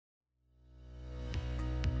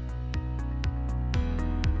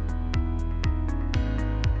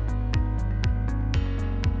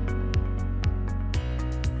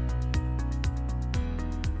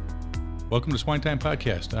Welcome to Swine Time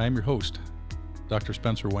Podcast. I'm your host, Dr.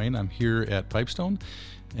 Spencer Wayne. I'm here at Pipestone,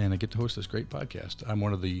 and I get to host this great podcast. I'm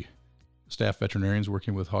one of the staff veterinarians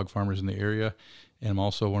working with hog farmers in the area, and I'm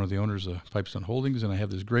also one of the owners of Pipestone Holdings, and I have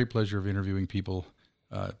this great pleasure of interviewing people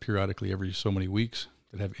periodically every so many weeks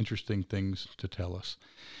that have interesting things to tell us.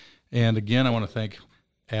 And again, I want to thank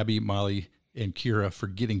Abby, Molly, and Kira for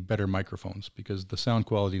getting better microphones, because the sound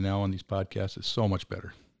quality now on these podcasts is so much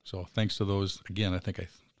better. So thanks to those. Again, I think I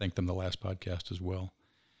thanked them the last podcast as well.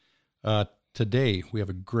 Today, we have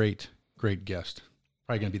a great guest.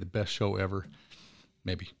 Probably going to be the best show ever,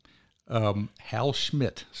 maybe. Hal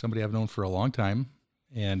Schmidt, somebody I've known for a long time,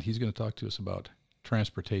 and he's going to talk to us about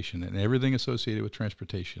transportation and everything associated with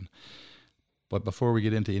transportation. But before we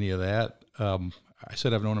get into any of that, I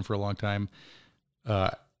said I've known him for a long time.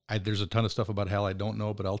 There's a ton of stuff about Hal I don't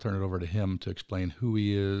know, but I'll turn it over to him to explain who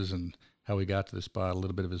he is and how he got to this spot, a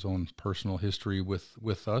little bit of his own personal history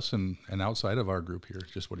with us and outside of our group here,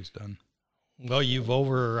 just what he's done. Well, you've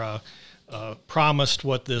promised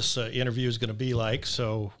what this interview is going to be like,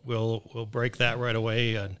 so we'll break that right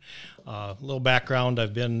away. And a little background,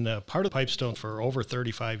 I've been part of Pipestone for over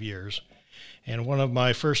 35 years. And one of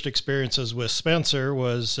my first experiences with Spencer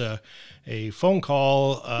was a phone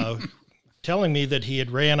call telling me that he had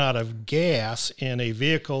ran out of gas in a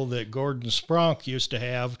vehicle that Gordon Spronk used to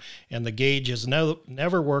have, and the gauge has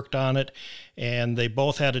never worked on it, and they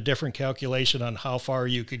both had a different calculation on how far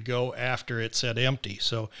you could go after it said empty.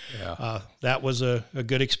 So that was a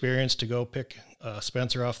good experience to go pick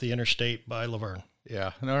Spencer off the interstate by Laverne.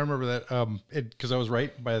 Yeah, and I remember that because I was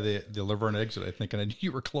right by the Laverne exit, I think, and I knew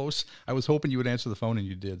you were close. I was hoping you would answer the phone, and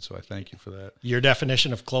you did, so I thank you for that. Your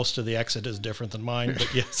definition of close to the exit is different than mine,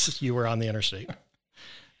 but yes, you were on the interstate.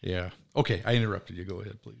 Yeah. Okay, I interrupted you. Go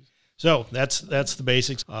ahead, please. So that's the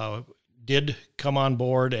basics. Did come on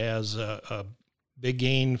board as a big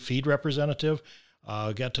gain feed representative.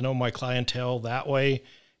 Got to know my clientele that way.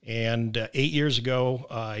 And 8 years ago,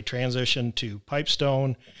 I transitioned to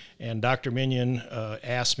Pipestone, and Dr. Minion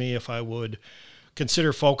asked me if I would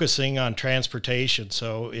consider focusing on transportation.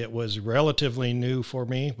 So it was relatively new for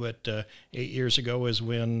me, but 8 years ago is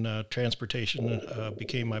when transportation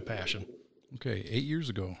became my passion. Okay, 8 years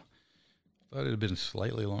ago. Thought it had been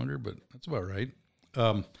slightly longer, but that's about right.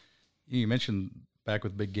 You mentioned back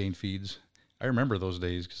with big gain feeds. I remember those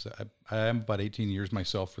days because I'm about 18 years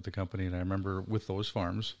myself with the company, and I remember with those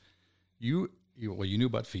farms, you knew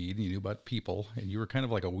about feed, and you knew about people, and you were kind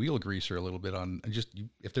of like a wheel greaser a little bit on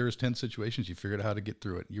if there was 10 situations, you figured out how to get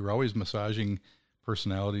through it. You were always massaging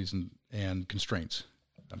personalities and constraints.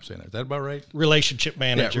 I'm saying that. Is that about right? Relationship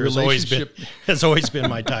manager has always been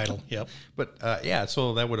my title. Yep. But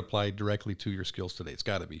so that would apply directly to your skills today. It's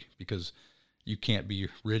got to be, because you can't be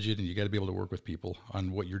rigid, and you got to be able to work with people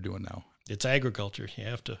on what you're doing now. It's agriculture. You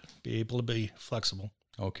have to be able to be flexible.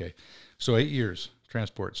 Okay. So 8 years,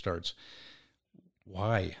 transport starts.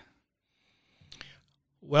 Why?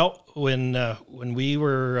 Well, when we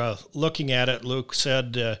were looking at it, Luke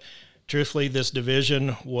said, truthfully, this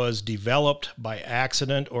division was developed by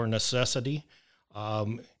accident or necessity.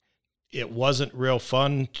 It wasn't real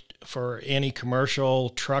fun for any commercial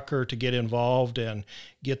trucker to get involved and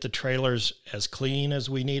get the trailers as clean as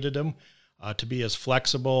we needed them, to be as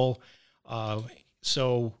flexible.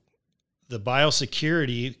 So the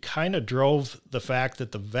biosecurity kind of drove the fact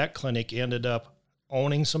that the vet clinic ended up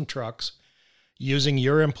owning some trucks, using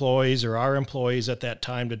your employees or our employees at that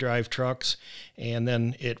time to drive trucks. And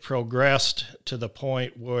then it progressed to the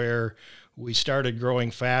point where we started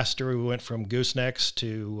growing faster. We went from goosenecks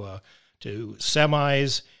to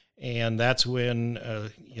semis. And that's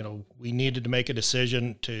when, we needed to make a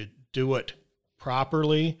decision to do it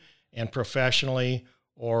properly and professionally,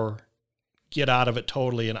 or get out of it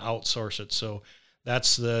totally and outsource it. So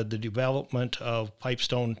that's the development of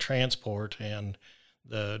Pipestone Transport and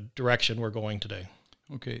the direction we're going today.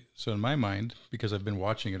 Okay, so in my mind, because I've been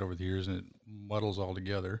watching it over the years and it muddles all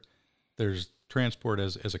together, there's transport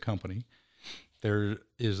as a company. There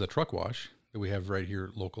is a truck wash that we have right here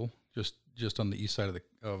local, just on the east side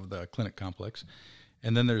of the clinic complex.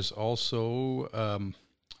 And then there's also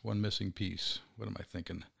one missing piece. What am I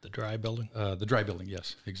thinking? The dry building? The dry building,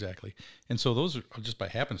 yes, exactly. And so those are just by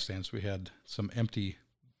happenstance. We had some empty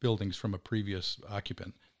buildings from a previous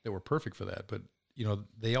occupant that were perfect for that. But, did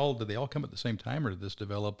they all come at the same time, or did this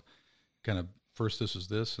develop kind of first this is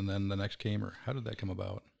this and then the next came, or how did that come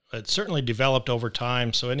about? It certainly developed over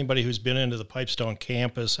time. So anybody who's been into the Pipestone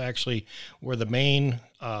campus, actually where the main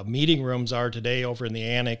meeting rooms are today over in the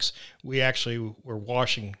annex, we actually were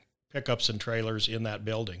washing pickups and trailers in that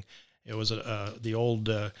building. It was the old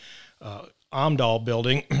Amdahl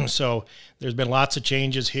building. So there's been lots of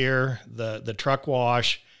changes here. The truck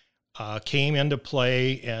wash came into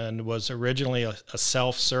play and was originally a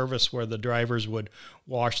self-service where the drivers would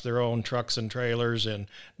wash their own trucks and trailers, and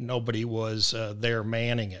nobody was there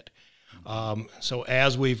manning it. So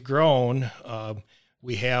as we've grown,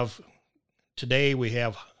 today we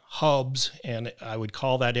have hubs, and I would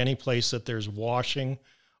call that any place that there's washing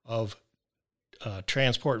of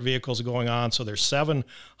transport vehicles going on. So there's 7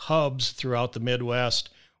 hubs throughout the Midwest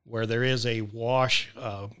where there is a wash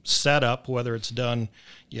setup, whether it's done,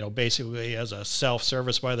 basically as a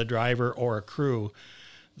self-service by the driver or a crew.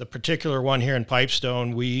 The particular one here in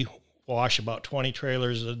Pipestone, we wash about 20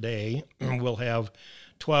 trailers a day. We'll have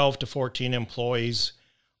 12 to 14 employees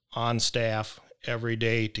on staff every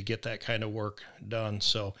day to get that kind of work done.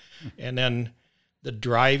 So, and then the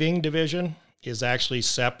driving division is actually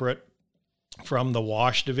separate from the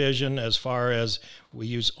wash division as far as we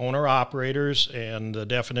use owner-operators, and the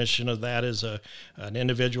definition of that is an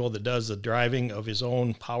individual that does the driving of his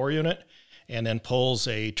own power unit and then pulls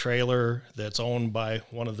a trailer that's owned by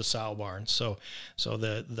one of the sow barns. So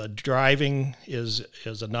the driving is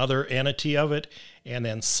another entity of it, and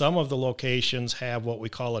then some of the locations have what we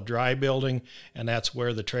call a dry building, and that's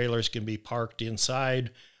where the trailers can be parked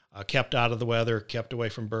inside, kept out of the weather, kept away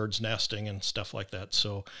from birds nesting and stuff like that.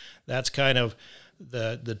 So that's kind of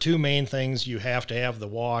the 2 main things. You have to have the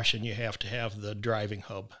wash and you have to have the driving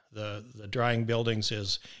hub. The drying buildings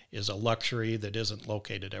is a luxury that isn't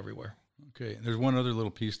located everywhere. Okay. There's one other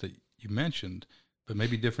little piece that you mentioned, but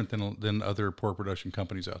maybe different than other pork production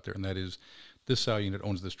companies out there, and that is this sow unit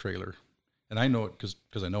owns this trailer. And I know it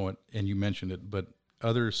because I know it, and you mentioned it, but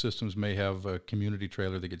other systems may have a community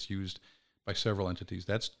trailer that gets used by several entities.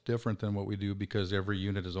 That's different than what we do because every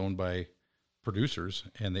unit is owned by producers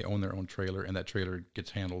and they own their own trailer, and that trailer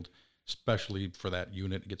gets handled specially for that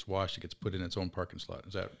unit. It gets washed, it gets put in its own parking slot.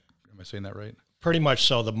 Am I saying that right? Pretty much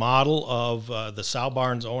so. The model of the sow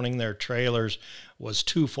barns owning their trailers was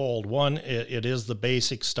twofold. One, it is the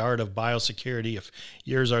basic start of biosecurity. If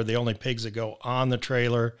yours are the only pigs that go on the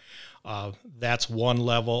trailer, that's one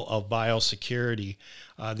level of biosecurity.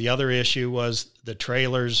 The other issue was the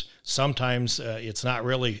trailers. Sometimes it's not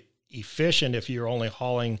really efficient if you're only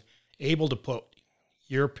able to put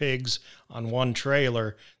your pigs on one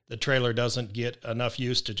trailer. The trailer doesn't get enough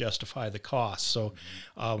use to justify the cost. So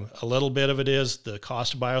a little bit of it is the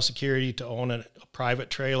cost of biosecurity to own a private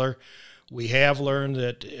trailer. We have learned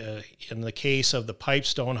that in the case of the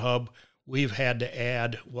Pipestone hub, we've had to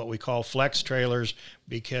add what we call flex trailers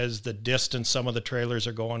because the distance some of the trailers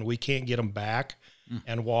are going, we can't get them back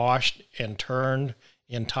and washed and turned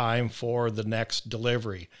in time for the next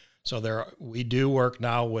delivery. So we do work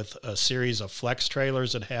now with a series of flex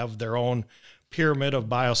trailers that have their own pyramid of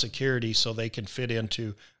biosecurity so they can fit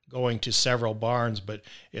into going to several barns, but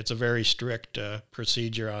it's a very strict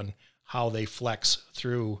procedure on how they flex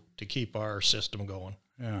through to keep our system going.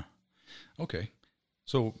 Yeah. Okay.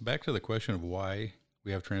 So back to the question of why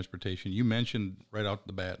we have transportation. You mentioned right off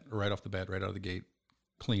the bat, right out of the gate,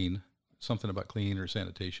 clean, something about clean or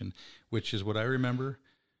sanitation, which is what I remember.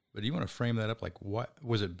 But do you want to frame that up? Like, what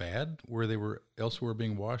was it bad where they were elsewhere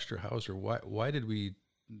being washed or housed, or why did we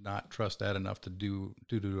not trust that enough to do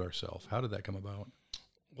it ourselves? How did that come about?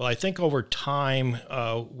 Well, I think over time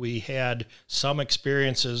we had some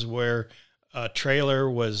experiences where a trailer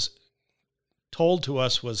was told to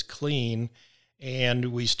us was clean, and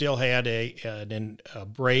we still had a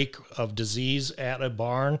break of disease at a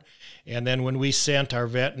barn. And then when we sent our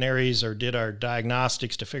veterinaries or did our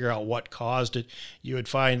diagnostics to figure out what caused it, you would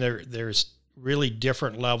find there's really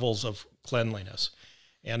different levels of cleanliness.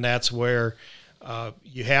 And that's where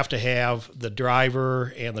you have to have the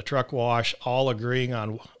driver and the truck wash all agreeing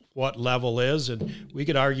on what level is. And we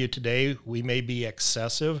could argue today we may be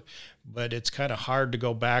excessive, but it's kind of hard to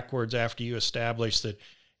go backwards after you establish that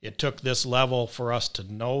it took this level for us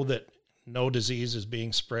to know that no disease is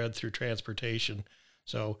being spread through transportation.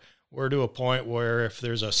 So we're to a point where if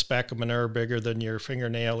there's a speck of manure bigger than your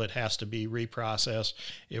fingernail, it has to be reprocessed.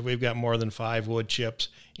 If we've got more than 5 wood chips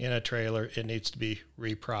in a trailer, it needs to be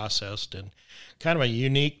reprocessed. And kind of a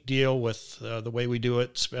unique deal with the way we do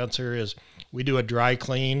it, Spencer, is we do a dry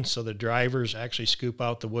clean. So the drivers actually scoop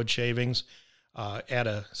out the wood shavings at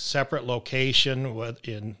a separate location.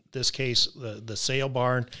 In this case, the sale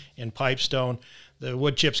barn in Pipestone. The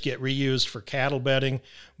wood chips get reused for cattle bedding,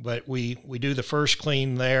 but we do the first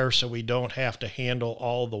clean there so we don't have to handle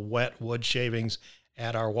all the wet wood shavings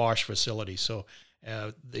at our wash facility. So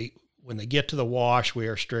when they get to the wash, we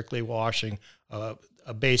are strictly washing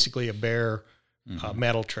basically a bare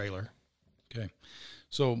metal trailer. Okay.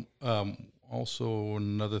 So on also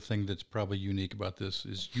another thing that's probably unique about this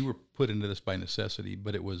is you were put into this by necessity,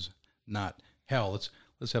 but it was not, hell,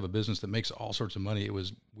 let's have a business that makes all sorts of money. It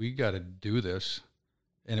was, we got to do this.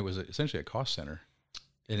 And it was essentially a cost center.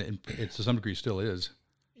 And it to some degree still is.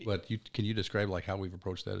 But can you describe like how we've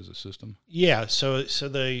approached that as a system? Yeah. So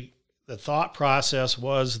the thought process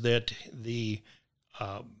was that the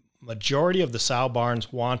majority of the sow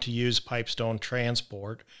barns want to use Pipestone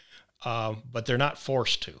transport, but they're not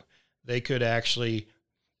forced to. They could actually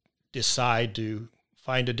decide to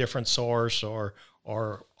find a different source or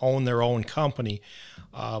own their own company.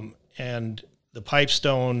 And the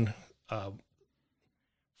Pipestone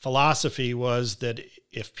philosophy was that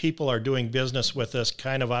if people are doing business with us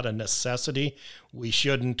kind of out of necessity, we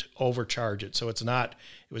shouldn't overcharge it. So it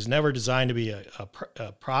was never designed to be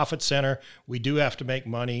a profit center. We do have to make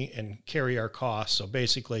money and carry our costs. So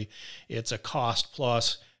basically it's a cost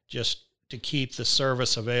plus just to keep the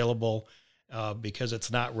service available because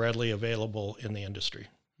it's not readily available in the industry.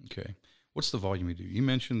 Okay. What's the volume you do? You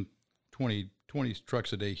mentioned 20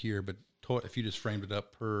 trucks a day here, but if you just framed it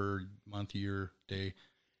up per month, year, day,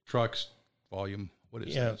 trucks, volume, what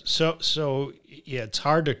is that? So it's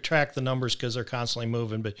hard to track the numbers because they're constantly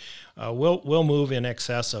moving, but we'll move in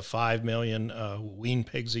excess of 5 million wean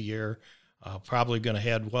pigs a year. Probably going to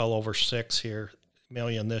head well over 6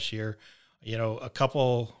 million this year. A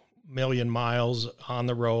couple million miles on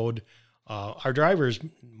the road. Our drivers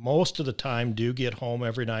most of the time do get home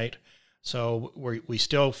every night, so we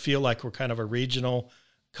still feel like we're kind of a regional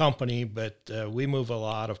company, but we move a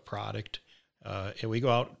lot of product. And we go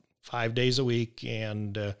out 5 days a week,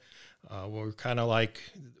 and we're kind of like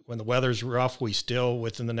when the weather's rough, we still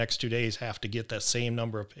within the next 2 days have to get that same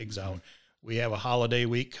number of pigs out. We have a holiday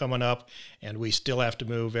week coming up, and we still have to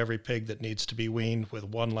move every pig that needs to be weaned with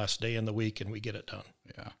one less day in the week, and we get it done.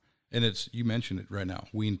 Yeah, and you mentioned it right now,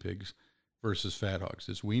 wean pigs versus fat hogs.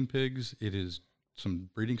 It's wean pigs. It is some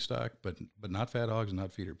breeding stock, but not fat hogs and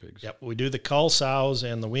not feeder pigs. Yep, we do the cull sows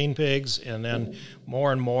and the wean pigs, and then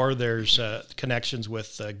more and more there's connections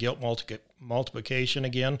with gilt multiplication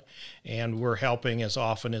again, and we're helping as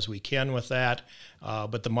often as we can with that.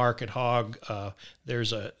 But the market hog,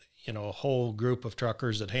 there's a whole group of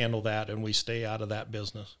truckers that handle that, and we stay out of that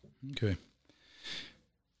business. Okay.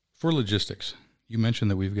 For logistics, you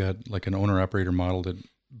mentioned that we've got like an owner-operator model that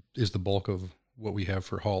is the bulk of what we have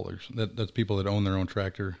for haulers. That's people that own their own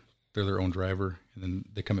tractor, they're their own driver, and then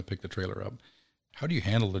they come and pick the trailer up. How do you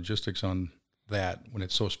handle logistics on that when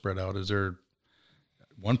it's so spread out? Is there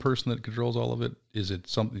one person that controls all of it? Is it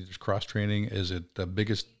something, there's cross-training? Is it the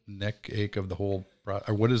biggest neck ache of the whole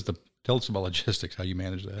or what is tell us about logistics, how you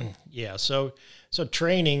manage that? Yeah, so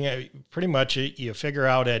training, pretty much you figure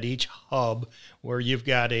out at each hub where you've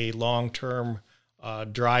got a long-term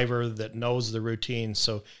driver that knows the routine.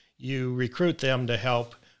 So you recruit them to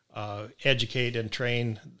help educate and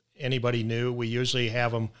train anybody new. We usually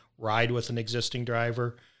have them ride with an existing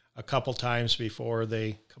driver a couple times before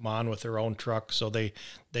they come on with their own truck, so they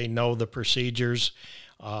know the procedures.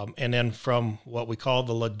 And then from what we call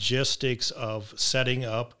the logistics of setting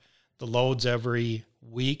up the loads every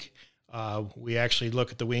week, we actually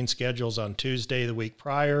look at the wean schedules on Tuesday the week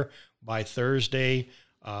prior. By Thursday,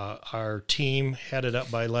 our team, headed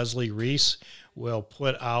up by Leslie Reese, will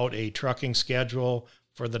put out a trucking schedule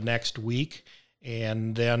for the next week.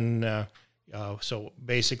 And then, so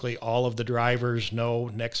basically all of the drivers know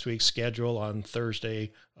next week's schedule on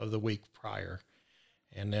Thursday of the week prior.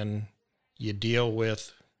 And then you deal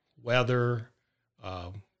with weather,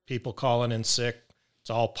 people calling in sick. It's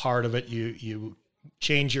all part of it. You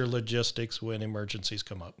change your logistics when emergencies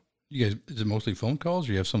come up. You guys, is it mostly phone calls,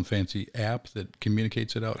 or you have some fancy app that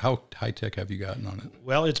communicates it out? How high-tech have you gotten on it?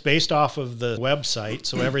 Well, it's based off of the website,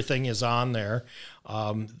 so everything is on there.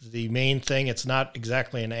 The main thing, it's not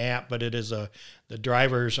exactly an app, but it is the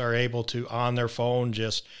drivers are able to, on their phone,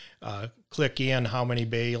 just click in how many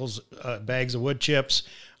bags of wood chips,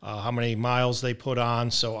 how many miles they put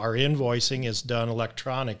on. So our invoicing is done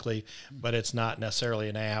electronically, but it's not necessarily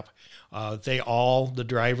an app. The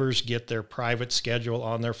drivers get their private schedule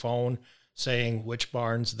on their phone saying which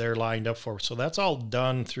barns they're lined up for. So that's all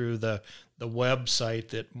done through the website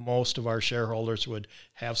that most of our shareholders would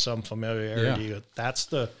have some familiarity with. That's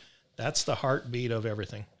the heartbeat of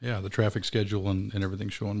everything. Yeah, the traffic schedule and everything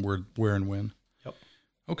showing where and when. Yep.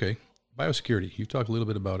 Okay. Biosecurity. You talked a little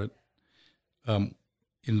bit about it.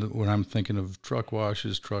 When I'm thinking of truck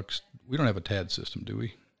washes, trucks, we don't have a TAD system, do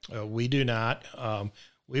we? We do not.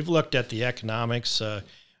 We've looked at the economics. A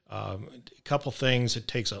couple things. It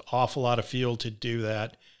takes an awful lot of fuel to do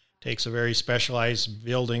that. It takes a very specialized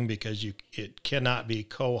building because it cannot be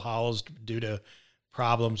co-housed due to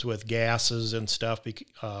problems with gases and stuff.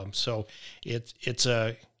 So it's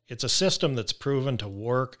a system that's proven to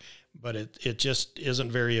work, but it just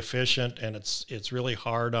isn't very efficient, and it's really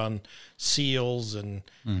hard on seals and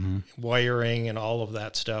wiring and all of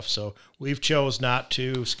that stuff. So we've chose not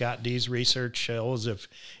to. Scott D's research shows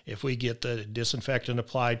if we get the disinfectant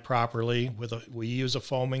applied properly we use a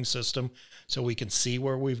foaming system so we can see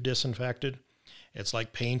where we've disinfected. It's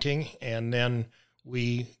like painting, and then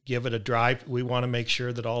we give it a dry. We want to make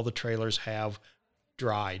sure that all the trailers have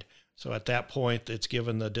dried. So at that point, it's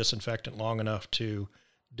given the disinfectant long enough to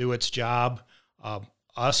do its job.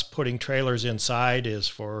 Us putting trailers inside is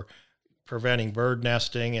for preventing bird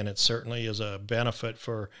nesting, and it certainly is a benefit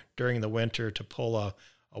for during the winter to pull a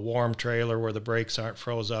warm trailer where the brakes aren't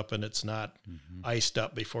froze up and it's not iced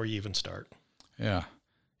up before you even start. Yeah.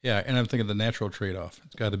 Yeah, and I'm thinking the natural trade-off.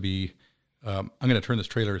 It's got to be, I'm going to turn this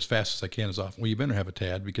trailer as fast as I can as often. Well, you better have a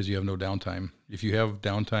TAD because you have no downtime. If you have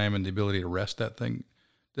downtime and the ability to rest that thing,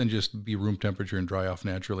 then just be room temperature and dry off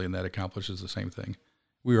naturally, and that accomplishes the same thing.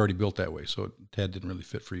 We already built that way, so TAD didn't really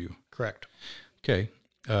fit for you. Correct. Okay.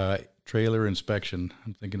 Trailer inspection.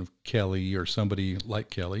 I'm thinking of Kelly or somebody like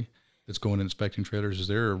Kelly that's going and inspecting trailers. Is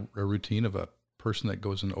there a routine of a person that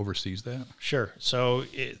goes and oversees that? Sure. So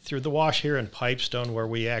through the wash here in Pipestone, where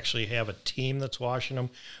we actually have a team that's washing them,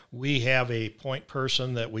 we have a point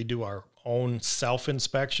person that we do our own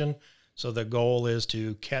self-inspection. So the goal is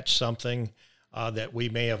to catch something that we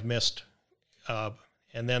may have missed.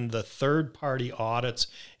 And then the third-party audits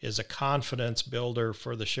is a confidence builder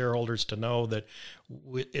for the shareholders to know that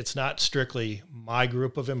it's not strictly my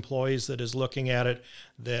group of employees that is looking at it,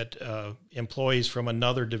 that employees from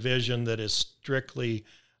another division that is strictly,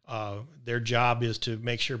 their job is to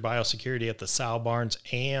make sure biosecurity at the sow barns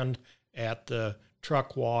and at the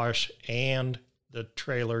truck wash and the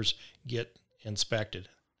trailers get inspected.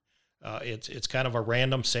 It's kind of a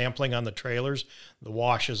random sampling on the trailers. The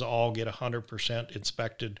washes all get 100%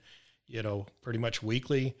 inspected, pretty much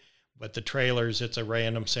weekly. But the trailers, it's a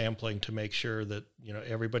random sampling to make sure that,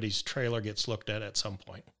 everybody's trailer gets looked at some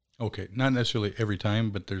point. Okay. Not necessarily every time,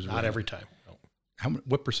 but there's not every time. No.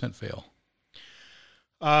 What percent fail?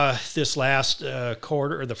 This last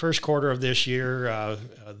quarter, or the first quarter of this year,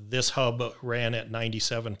 this hub ran at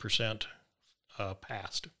 97%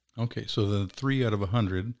 passed. Okay. So the 3 out of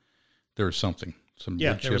 100, there was something.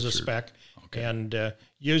 There was a spec. Okay. And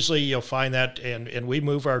usually you'll find that, and we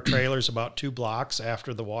move our trailers about 2 blocks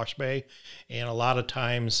after the wash bay, and a lot of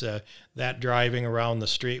times that driving around the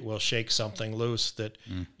street will shake something loose that,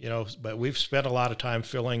 but we've spent a lot of time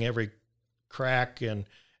filling every crack and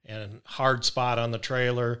hard spot on the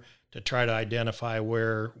trailer to try to identify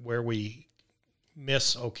where we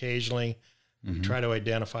miss occasionally, try to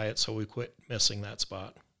identify it so we quit missing that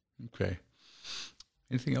spot. Okay.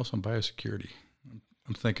 Anything else on biosecurity?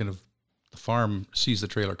 I'm thinking of the farm sees the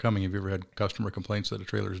trailer coming. Have you ever had customer complaints that a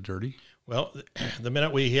trailer is dirty? Well, the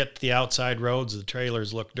minute we hit the outside roads, the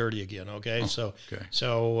trailers look dirty again. Okay. So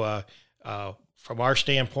from our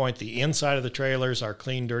standpoint, the inside of the trailers are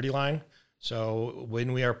clean, dirty line. So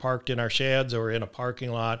when we are parked in our sheds or in a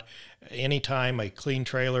parking lot, anytime a clean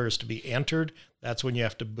trailer is to be entered, that's when you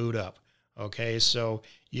have to boot up. Okay, so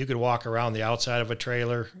you could walk around the outside of a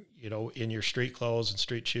trailer, in your street clothes and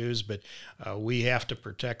street shoes, but we have to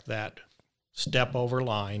protect that step over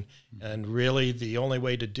line. And really the only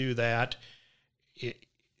way to do that,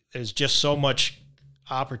 there's just so much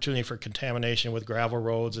opportunity for contamination with gravel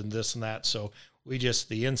roads and this and that. So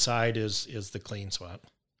the inside is the clean spot.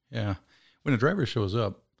 Yeah. When a driver shows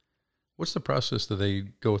up, what's the process that they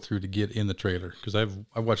go through to get in the trailer? Because I've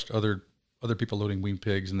watched other people loading weaned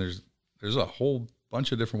pigs, and there's a whole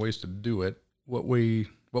bunch of different ways to do it. What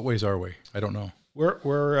way's our way? I don't know.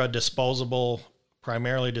 We're a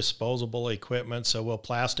primarily disposable equipment. So we'll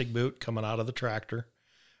plastic boot coming out of the tractor.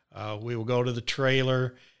 We will go to the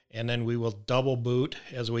trailer, and then we will double boot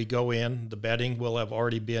as we go in. The bedding will have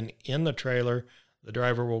already been in the trailer. The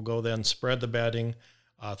driver will go then spread the bedding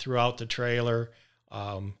throughout the trailer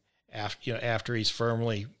after he's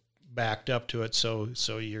firmly backed up to it. So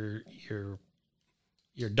you're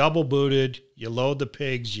double booted, you load the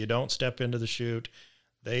pigs, you don't step into the chute.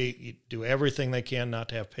 They do everything they can not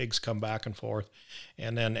to have pigs come back and forth.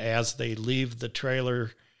 And then as they leave the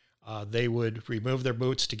trailer, they would remove their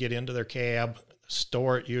boots to get into their cab,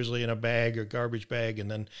 store it usually in a bag or garbage bag,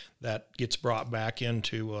 and then that gets brought back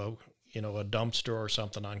into a dumpster or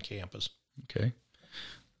something on campus. Okay.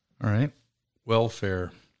 All right.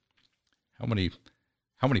 Welfare. How many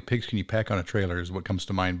pigs can you pack on a trailer is what comes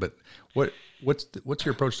to mind. But what's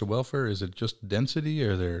your approach to welfare? Is it just density,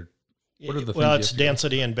 or what are the things? Well, it's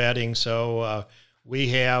density and bedding. So we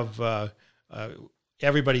have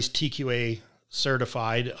everybody's TQA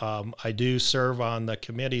certified. I do serve on the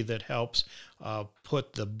committee that helps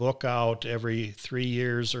put the book out every 3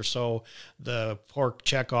 years or so. The Pork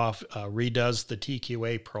Checkoff redoes the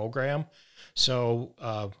TQA program.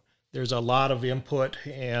 So there's a lot of input,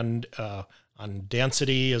 and on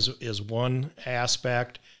density is one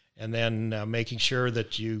aspect, and then making sure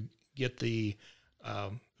that you get the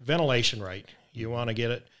ventilation right. You want to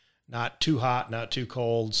get it not too hot, not too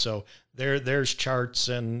cold. So there's charts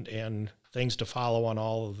and things to follow on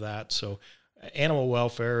all of that. So animal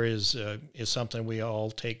welfare is something we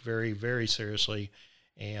all take very, very seriously,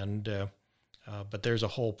 and but there's a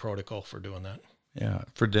whole protocol for doing that. Yeah,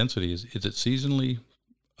 for density, is it seasonally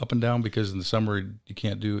up and down? Because in the summer you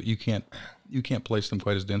can't place them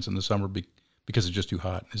quite as dense in the summer because it's just too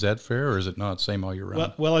hot. Is that fair, or is it not same all year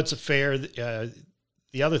round? Well, it's a fair.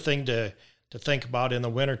 The other thing to think about in the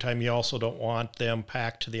wintertime, you also don't want them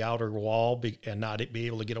packed to the outer wall and not be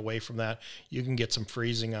able to get away from that. You can get some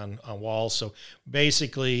freezing on walls. So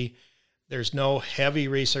basically, there's no heavy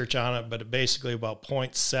research on it, but basically about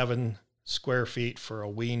 0.7 square feet for a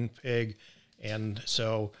weaned pig. And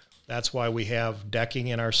so that's why we have decking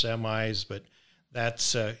in our semis, but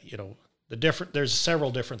that's, there's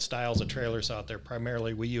several different styles of trailers out there.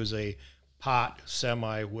 Primarily, we use a pot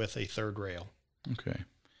semi with a third rail. Okay.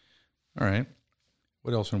 All right.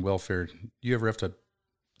 What else in welfare? Do you ever have to,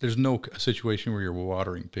 there's no situation where you're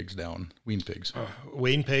watering pigs down, weaned pigs?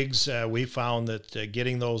 Weaned pigs, we found that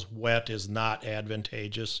getting those wet is not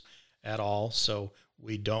advantageous at all. So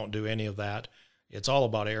we don't do any of that. It's all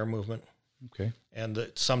about air movement. Okay.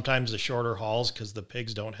 And sometimes the shorter hauls, because the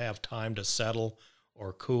pigs don't have time to settle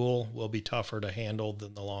or cool, will be tougher to handle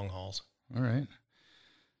than the long hauls. All right.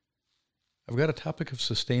 I've got a topic of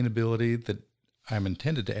sustainability that I'm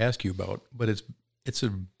intended to ask you about, but it's a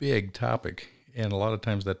big topic, and a lot of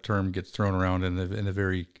times that term gets thrown around in a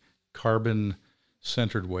very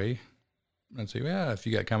carbon-centered way. I'd say, yeah, if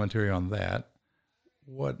you got commentary on that,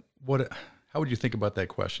 how would you think about that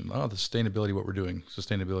question? Oh, the sustainability, what we're doing.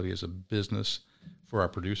 Sustainability as a business for our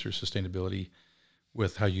producers, sustainability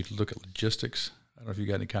with how you look at logistics. I don't know if you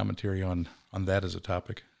got any commentary on that as a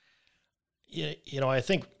topic. Yeah, I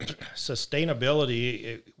think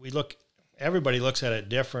sustainability, everybody looks at it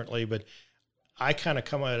differently, but I kind of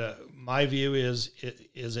come at my view is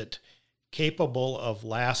it capable of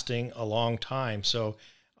lasting a long time? So,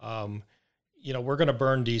 we're going to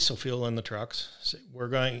burn diesel fuel in the trucks. So we're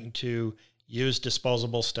going to use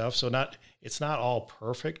disposable stuff. So it's not all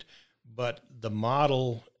perfect, but the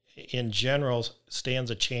model in general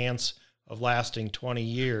stands a chance of lasting 20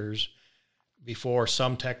 years before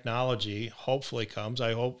some technology hopefully comes.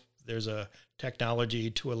 I hope there's a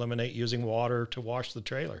technology to eliminate using water to wash the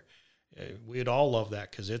trailer. We'd all love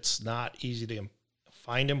that, because it's not easy to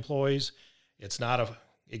find employees. It's not a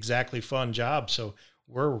exactly fun job. So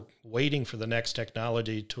we're waiting for the next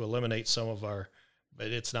technology to eliminate some of but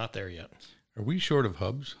it's not there yet. Are we short of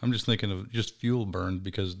hubs? I'm just thinking of just fuel burned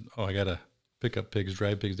because, I got to pick up pigs,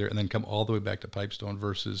 drive pigs there, and then come all the way back to Pipestone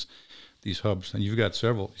versus these hubs. And you've got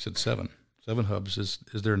several. You said seven hubs. Is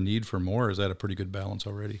there a need for more, or is that a pretty good balance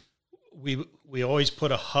already? We always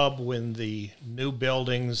put a hub when the new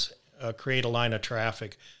buildings create a line of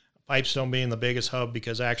traffic. Pipestone being the biggest hub,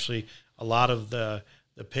 because actually a lot of the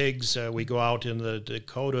pigs, we go out in the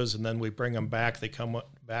Dakotas and then we bring them back. They come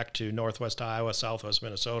back to northwest Iowa, southwest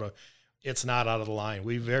Minnesota. It's not out of the line.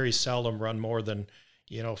 We very seldom run more than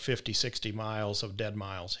 50, 60 miles of dead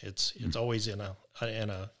miles. It's always in a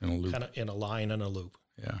loop. Kind of in a line and a loop.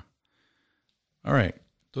 Yeah. All right.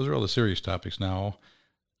 Those are all the serious topics now.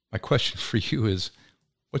 My question for you is,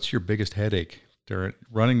 what's your biggest headache during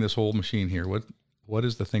running this whole machine here? What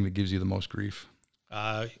is the thing that gives you the most grief?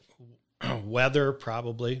 Weather,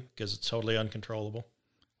 probably, because it's totally uncontrollable.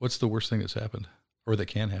 What's the worst thing that's happened, or that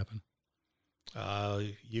can happen?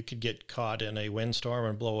 You could get caught in a windstorm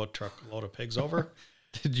and blow a truckload of pigs over.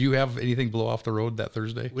 Did you have anything blow off the road that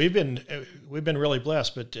Thursday? We've been really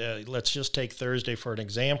blessed, but let's just take Thursday for an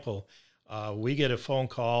example. We get a phone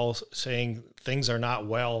call saying things are not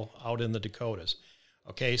well out in the Dakotas.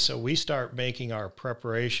 Okay, so we start making our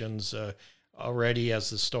preparations already as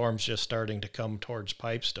the storm's just starting to come towards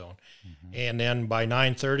Pipestone. Mm-hmm. And then by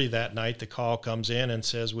 9:30 that night, the call comes in and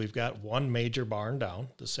says we've got one major barn down.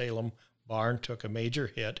 The Salem barn took a major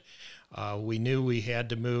hit. We knew we had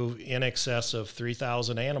to move in excess of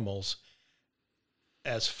 3,000 animals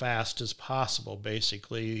as fast as possible.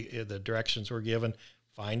 Basically, the directions were given,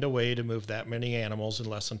 find a way to move that many animals in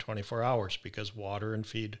less than 24 hours because water and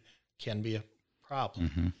feed can be a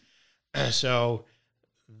problem. Mm-hmm. So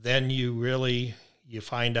then you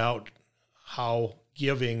find out how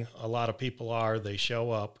giving a lot of people are. They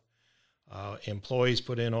show up. Employees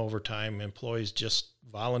put in overtime. Employees just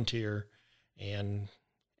volunteer, and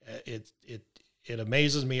it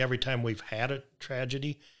amazes me every time we've had a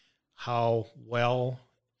tragedy how well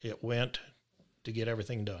it went to get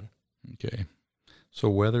everything done. Okay. So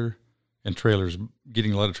weather and trailers,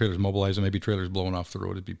 getting a lot of trailers mobilized and maybe trailers blowing off the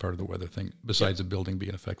road would be part of the weather thing, besides a building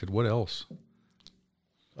being affected. What else?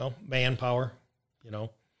 Well, manpower,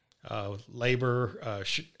 labor.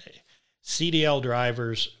 CDL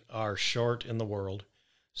drivers are short in the world,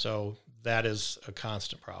 so that is a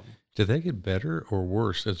constant problem. Did that get better or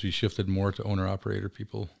worse as we shifted more to owner-operator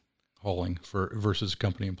people hauling versus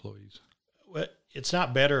company employees? Well, it's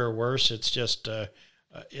not better or worse. It's just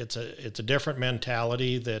it's a different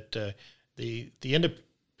mentality that the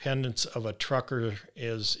independence of a trucker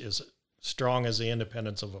is strong as the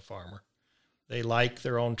independence of a farmer. They like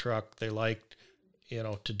their own truck. They like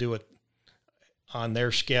to do it on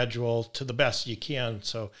their schedule to the best you can.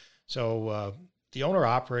 So the owner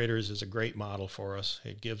operators is a great model for us.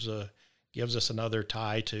 It gives us another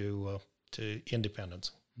tie to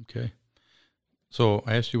independence. Okay. So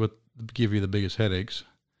I asked you what give you the biggest headaches.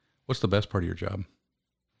 What's the best part of your job?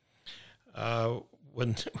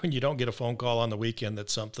 When you don't get a phone call on the weekend that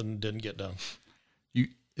something didn't get done.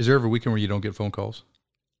 Is there ever a weekend where you don't get phone calls?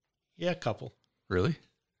 Yeah, a couple. Really?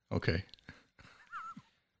 Okay.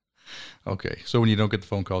 Okay. So when you don't get the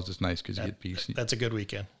phone calls, it's nice because you get peace. That's a good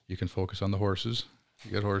weekend. You can focus on the horses.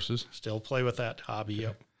 You got horses. Still play with that hobby. Okay.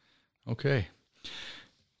 Yep. Okay.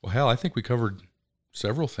 Well, Hal, I think we covered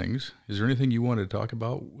several things. Is there anything you wanted to talk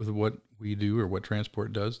about with what we do or what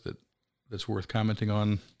transport does that's worth commenting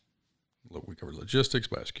on? We covered logistics,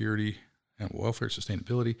 biosecurity, animal welfare,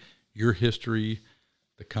 sustainability, your history,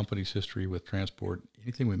 the company's history with transport.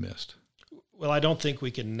 Anything we missed? Well, I don't think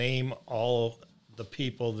we can name all the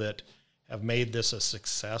people that have made this a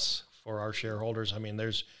success for our shareholders. I mean,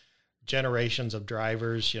 there's generations of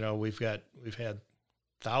drivers. We've had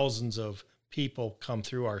thousands of people come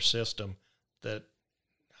through our system. That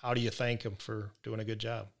how do you thank them for doing a good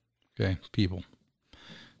job? Okay, people.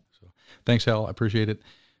 So, thanks, Hal. I appreciate it.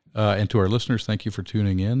 And to our listeners, thank you for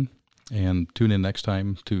tuning in. And tune in next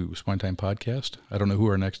time to Swine Time Podcast. I don't know who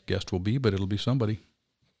our next guest will be, but it'll be somebody.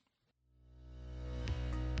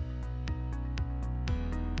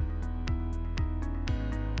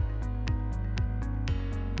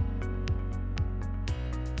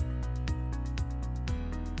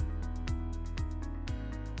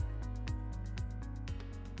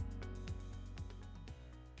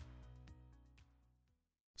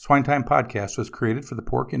 Swine Time Podcast was created for the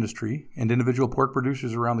pork industry and individual pork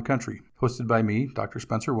producers around the country. Hosted by me, Dr.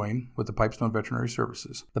 Spencer Wayne, with the Pipestone Veterinary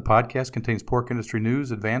Services. The podcast contains pork industry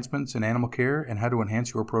news, advancements in animal care, and how to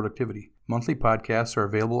enhance your productivity. Monthly podcasts are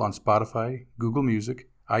available on Spotify, Google Music,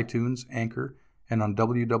 iTunes, Anchor, and on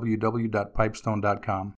www.pipestone.com.